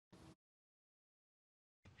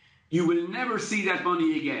You will never see that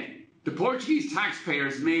money again. The Portuguese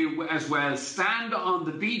taxpayers may as well stand on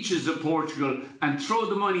the beaches of Portugal and throw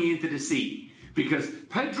the money into the sea, because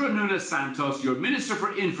Pedro Nuno Santos, your Minister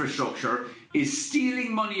for Infrastructure, is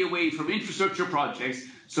stealing money away from infrastructure projects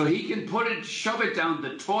so he can shove it down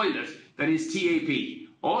the toilet that is TAP.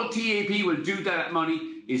 All TAP will do that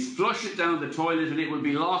money is flush it down the toilet and it will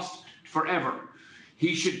be lost forever.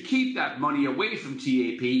 He should keep that money away from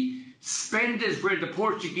TAP, spend it where the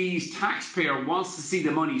Portuguese taxpayer wants to see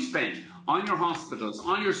the money spent, on your hospitals,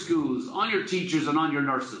 on your schools, on your teachers and on your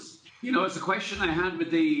nurses. You know, it's a question I had with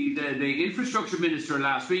the infrastructure minister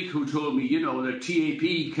last week, who told me, you know, that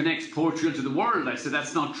TAP connects Portugal to the world. I said,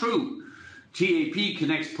 that's not true. TAP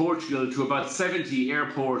connects Portugal to about 70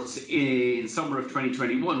 airports in summer of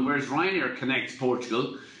 2021, whereas Ryanair connects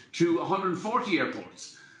Portugal to 140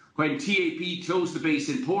 airports. When TAP closed the base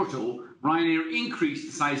in Porto, Ryanair increased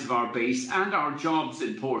the size of our base and our jobs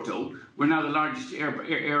in Porto. We're now the largest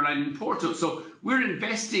airline in Porto. So we're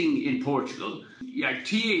investing in Portugal. Yeah,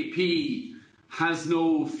 TAP has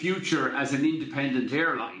no future as an independent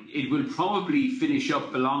airline. It will probably finish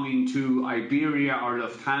up belonging to Iberia or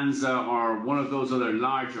Lufthansa or one of those other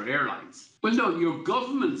larger airlines. Well, no, your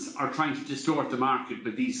governments are trying to distort the market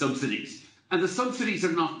with these subsidies, and the subsidies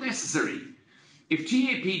are not necessary. If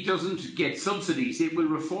TAP doesn't get subsidies, it will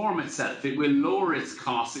reform itself, it will lower its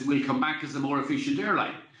costs, it will come back as a more efficient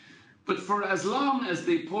airline. But for as long as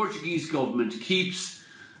the Portuguese government keeps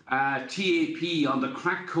TAP on the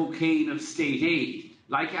crack cocaine of state aid,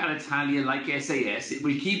 like Alitalia, like SAS, it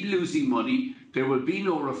will keep losing money, there will be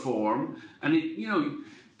no reform, and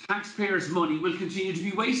taxpayers' money will continue to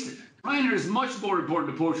be wasted. Ryanair is much more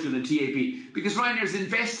important to Portugal than TAP, because Ryanair is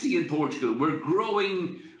investing in Portugal. We're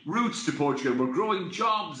growing routes to Portugal, we're growing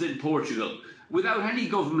jobs in Portugal without any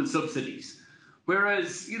government subsidies.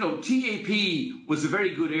 Whereas, TAP was a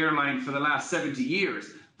very good airline for the last 70 years,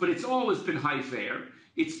 but it's always been high fare.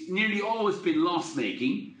 It's nearly always been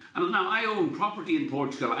loss-making. And now I own property in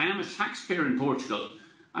Portugal. I am a taxpayer in Portugal.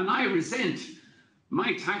 And I resent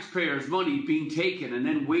my taxpayers' money being taken and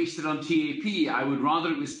then wasted on TAP. I would rather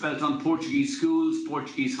it was spent on Portuguese schools,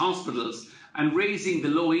 Portuguese hospitals, and raising the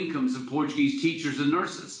low incomes of Portuguese teachers and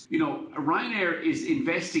nurses. Ryanair is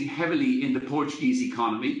investing heavily in the Portuguese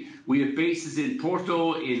economy. We have bases in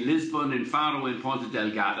Porto, in Lisbon, in Faro, in Ponta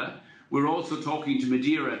Delgada. We're also talking to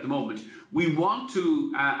Madeira at the moment. We want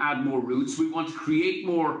to add more routes. We want to create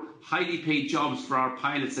more highly paid jobs for our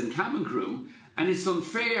pilots and cabin crew. And it's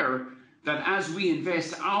unfair that as we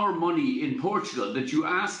invest our money in Portugal, that you're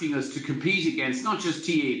asking us to compete against not just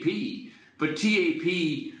TAP, but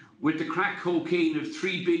TAP with the crack cocaine of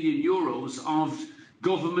 €3 billion of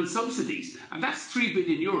government subsidies. And that's €3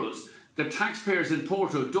 billion that taxpayers in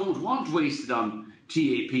Porto don't want wasted on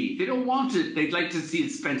TAP. They don't want it. They'd like to see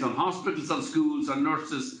it spent on hospitals, on schools, on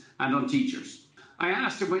nurses and on teachers. I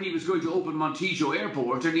asked him when he was going to open Montijo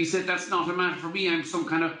Airport, and he said, that's not a matter for me. I'm some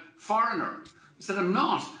kind of foreigner. I said, I'm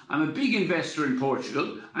not. I'm a big investor in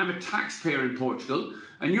Portugal. I'm a taxpayer in Portugal.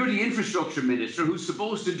 And you're the infrastructure minister who's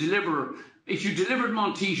supposed to deliver. If you delivered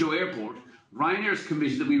Montijo Airport, Ryanair's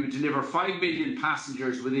committed that we would deliver 5 million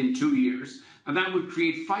passengers within 2 years, and that would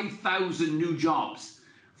create 5,000 new jobs.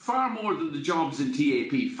 Far more than the jobs in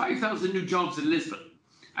TAP, 5,000 new jobs in Lisbon.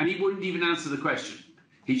 And he wouldn't even answer the question.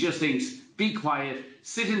 He just thinks, be quiet,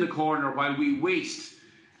 sit in the corner while we waste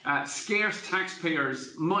scarce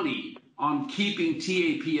taxpayers' money on keeping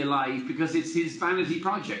TAP alive because it's his vanity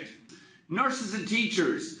project. Nurses and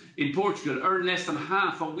teachers in Portugal earn less than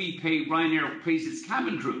half what Ryanair pays its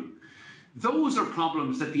cabin crew. Those are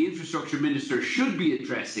problems that the infrastructure minister should be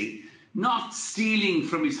addressing, not stealing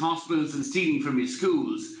from his hospitals and stealing from his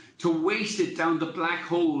schools to waste it down the black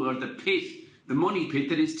hole or the pit, the money pit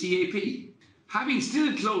that is TAP. Having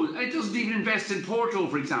still closed, it doesn't even invest in Porto,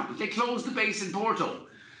 for example. They closed the base in Porto.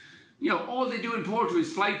 All they do in Porto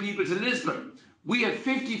is fly people to Lisbon. We have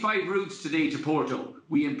 55 routes today to Porto.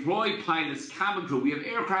 We employ pilots, cabin crew. We have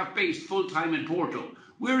aircraft based full-time in Porto.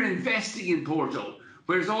 We're investing in Porto,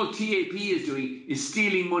 whereas all TAP is doing is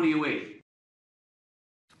stealing money away.